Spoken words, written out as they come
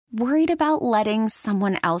Worried about letting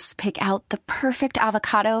someone else pick out the perfect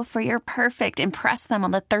avocado for your perfect impress them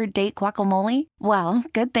on the third date guacamole? Well,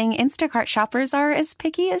 good thing Instacart shoppers are as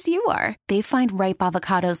picky as you are. They find ripe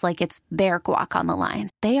avocados like it's their guac on the line.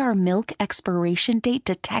 They are milk expiration date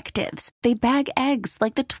detectives. They bag eggs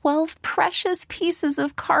like the 12 precious pieces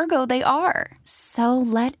of cargo they are. So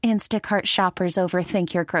let Instacart shoppers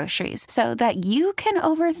overthink your groceries so that you can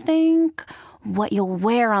overthink what you'll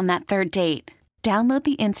wear on that third date. Download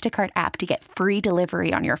the Instacart app to get free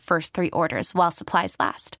delivery on your first 3 orders while supplies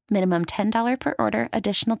last. Minimum $10 per order.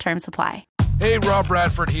 Additional terms apply. Hey, Rob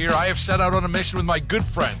Bradford here. I have set out on a mission with my good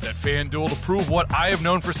friends at FanDuel to prove what I have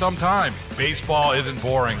known for some time. Baseball isn't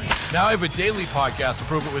boring. Now I have a daily podcast to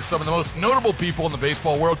prove it with some of the most notable people in the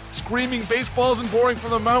baseball world, screaming baseball isn't boring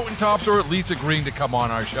from the mountaintops, or at least agreeing to come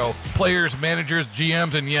on our show. Players, managers,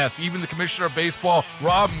 GMs, and yes, even the commissioner of baseball,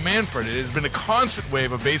 Rob Manfred. It has been a constant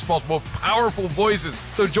wave of baseball's most powerful voices.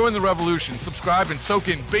 So join the revolution. Subscribe and soak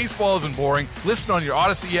in Baseball Isn't Boring. Listen on your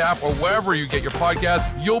Odyssey app or wherever you get your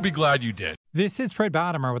podcasts. You'll be glad you did. This is Fred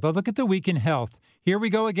Bodimer with a look at the week in health. Here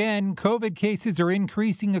we go again. COVID cases are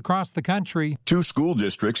increasing across the country. 2 school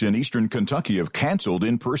districts in eastern Kentucky have canceled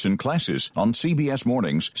in-person classes. On CBS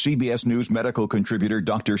Mornings, CBS News medical contributor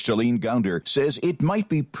Dr. Celine Gounder says it might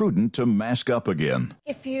be prudent to mask up again.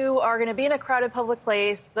 If you are going to be in a crowded public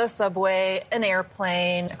place, the subway, an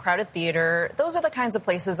airplane, a crowded theater, those are the kinds of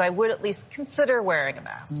places I would at least consider wearing a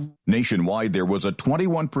mask. Nationwide, there was a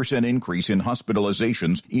 21% increase in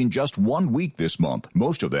hospitalizations in just 1 week this month,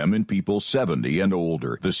 most of them in people 70 and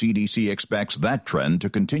older. The CDC expects that trend to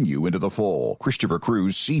continue into the fall. Christopher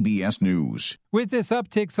Cruz, CBS News. With this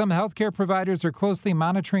uptick, some healthcare providers are closely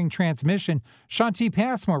monitoring transmission. Shanti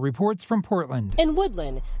Passmore reports from Portland. In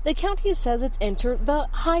Woodland, the county says it's entered the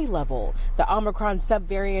high level. The Omicron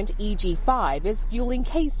subvariant EG5 is fueling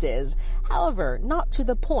cases. However, not to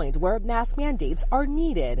the point where mask mandates are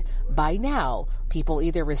needed. By now, people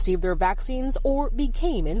either received their vaccines or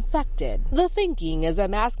became infected. The thinking is a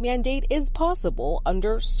mask mandate is possible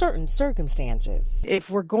under certain circumstances. If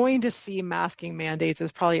we're going to see masking mandates,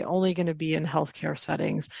 it's probably only going to be in healthcare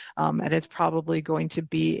settings, and it's probably going to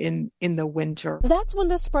be in the winter. That's when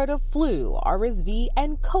the spread of flu, RSV,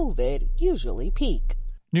 and COVID usually peak.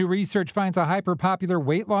 New research finds a hyper-popular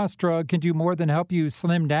weight loss drug can do more than help you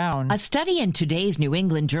slim down. A study in today's New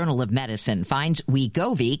England Journal of Medicine finds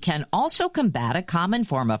Wegovy can also combat a common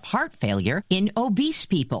form of heart failure in obese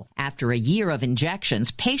people. After a year of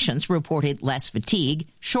injections, patients reported less fatigue,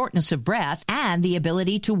 shortness of breath, and the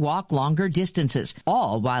ability to walk longer distances,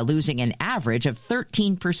 all while losing an average of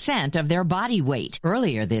 13% of their body weight.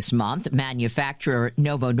 Earlier this month, manufacturer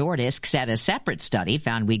Novo Nordisk said a separate study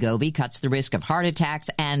found Wegovy cuts the risk of heart attacks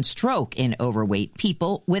and stroke in overweight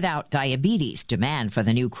people without diabetes. Demand for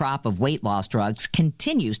the new crop of weight loss drugs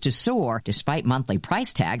continues to soar, despite monthly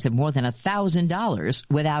price tags of more than $1,000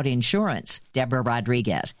 without insurance. Deborah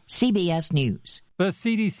Rodriguez, CBS News. The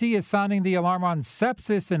CDC is sounding the alarm on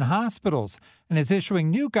sepsis in hospitals and is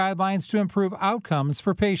issuing new guidelines to improve outcomes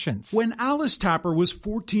for patients. When Alice Tapper was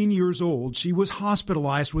 14 years old, she was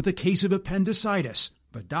hospitalized with a case of appendicitis,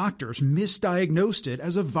 but doctors misdiagnosed it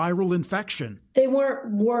as a viral infection. They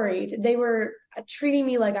weren't worried. They were treating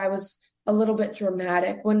me like I was a little bit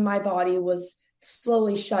dramatic when my body was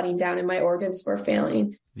slowly shutting down and my organs were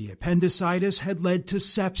failing. The appendicitis had led to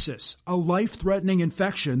sepsis, a life-threatening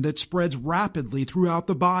infection that spreads rapidly throughout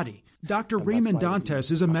the body. Dr. Raymond Dantes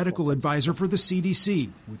is a medical advisor for the CDC,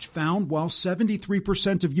 which found while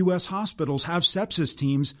 73% of U.S. hospitals have sepsis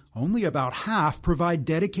teams, only about half provide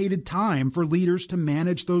dedicated time for leaders to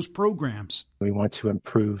manage those programs. We want to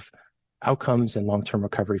improve outcomes and long-term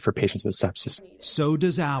recovery for patients with sepsis. So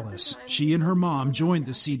does Alice. She and her mom joined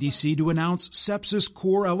the CDC to announce sepsis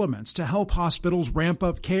core elements to help hospitals ramp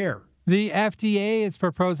up care. The FDA is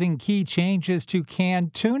proposing key changes to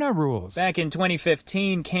canned tuna rules. Back in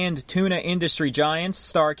 2015, canned tuna industry giants,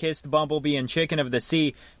 Star-Kissed, Bumblebee, and Chicken of the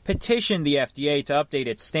Sea, petitioned the FDA to update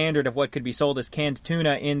its standard of what could be sold as canned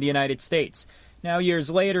tuna in the United States. Now, years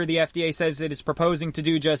later, the FDA says it is proposing to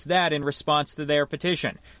do just that in response to their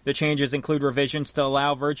petition. The changes include revisions to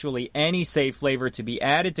allow virtually any safe flavor to be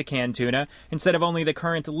added to canned tuna instead of only the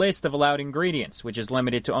current list of allowed ingredients, which is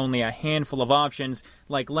limited to only a handful of options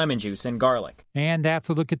like lemon juice and garlic. And that's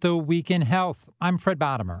a look at the week in health. I'm Fred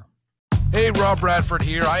Bodimer. Hey, Rob Bradford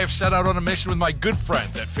here. I have set out on a mission with my good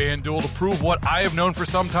friends at FanDuel to prove what I have known for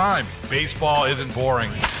some time. Baseball isn't boring.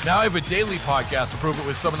 Now I have a daily podcast to prove it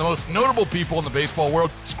with some of the most notable people in the baseball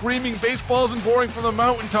world, screaming baseball isn't boring from the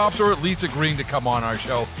mountaintops, or at least agreeing to come on our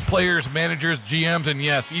show. Players, managers, GMs, and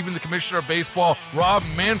yes, even the commissioner of baseball, Rob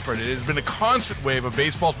Manfred. It has been a constant wave of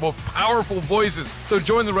baseball's most powerful voices. So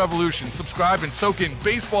join the revolution. Subscribe and soak in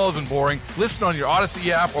Baseball Isn't Boring. Listen on your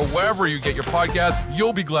Odyssey app or wherever you get your podcasts.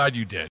 You'll be glad you did.